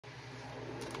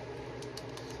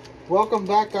Welcome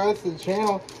back, guys, to the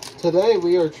channel. Today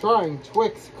we are trying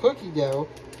Twix cookie dough.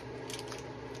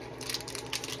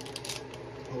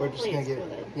 We're just gonna get,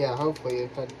 yeah, hopefully,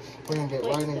 we're gonna get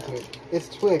right into it. It's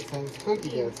Twix and it's cookie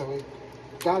dough, so it's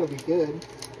gotta be good.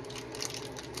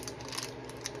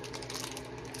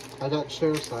 I got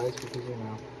share size because, you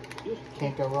know,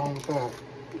 can't go wrong with that.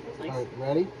 Nice. Alright,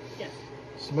 ready? Yes.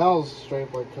 Smells straight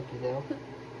up like cookie dough.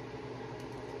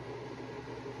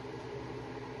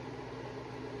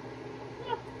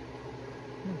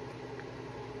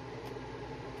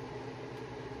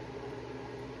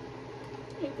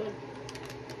 Good.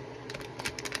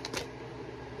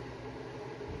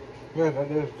 Yeah,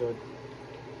 that is good.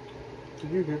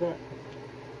 Did you hear that?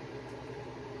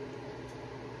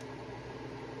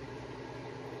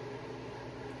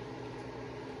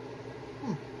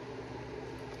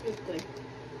 It's good.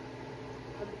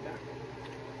 I'll be back.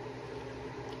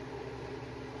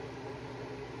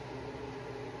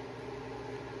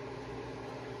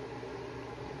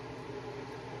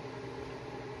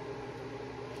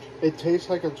 It tastes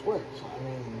like a Twix. I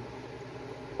mean,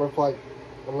 with like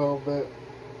a little bit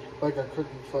like a cookie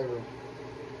flavor.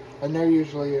 I know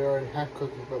usually you already have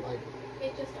cookie, but like.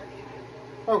 It just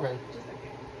organic. Okay. Just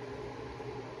organic.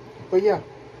 But yeah.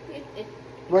 It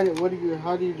What do you?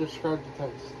 How do you describe the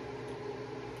taste?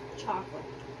 chocolate.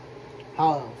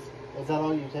 How else? Is that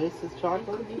all you taste? Is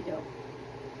chocolate? And cookie dough.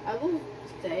 I will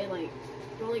say like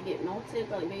don't let it get melted,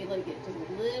 but like maybe let it get just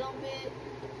a little bit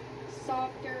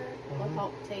softer will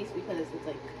help taste because it's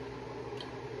like.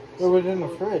 It was in the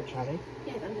fridge, honey.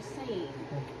 Yeah, I'm just saying.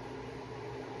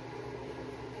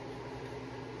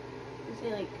 I'm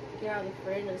saying like get out of the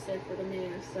fridge and sit for a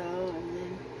minute or so and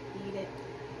then eat it.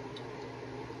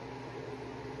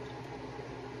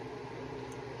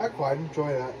 I quite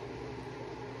enjoy that.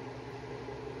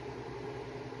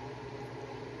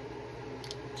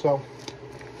 So,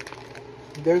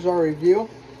 there's our review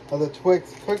of the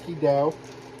Twix cookie dough.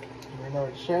 We know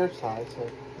it's share size, so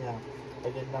yeah, I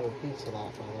get another piece of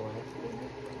that, by the way.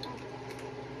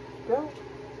 Girl.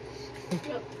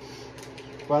 Yep.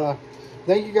 But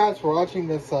thank you guys for watching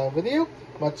this video.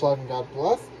 Much love and God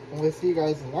bless. And we'll see you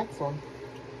guys in the next one.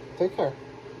 Take care.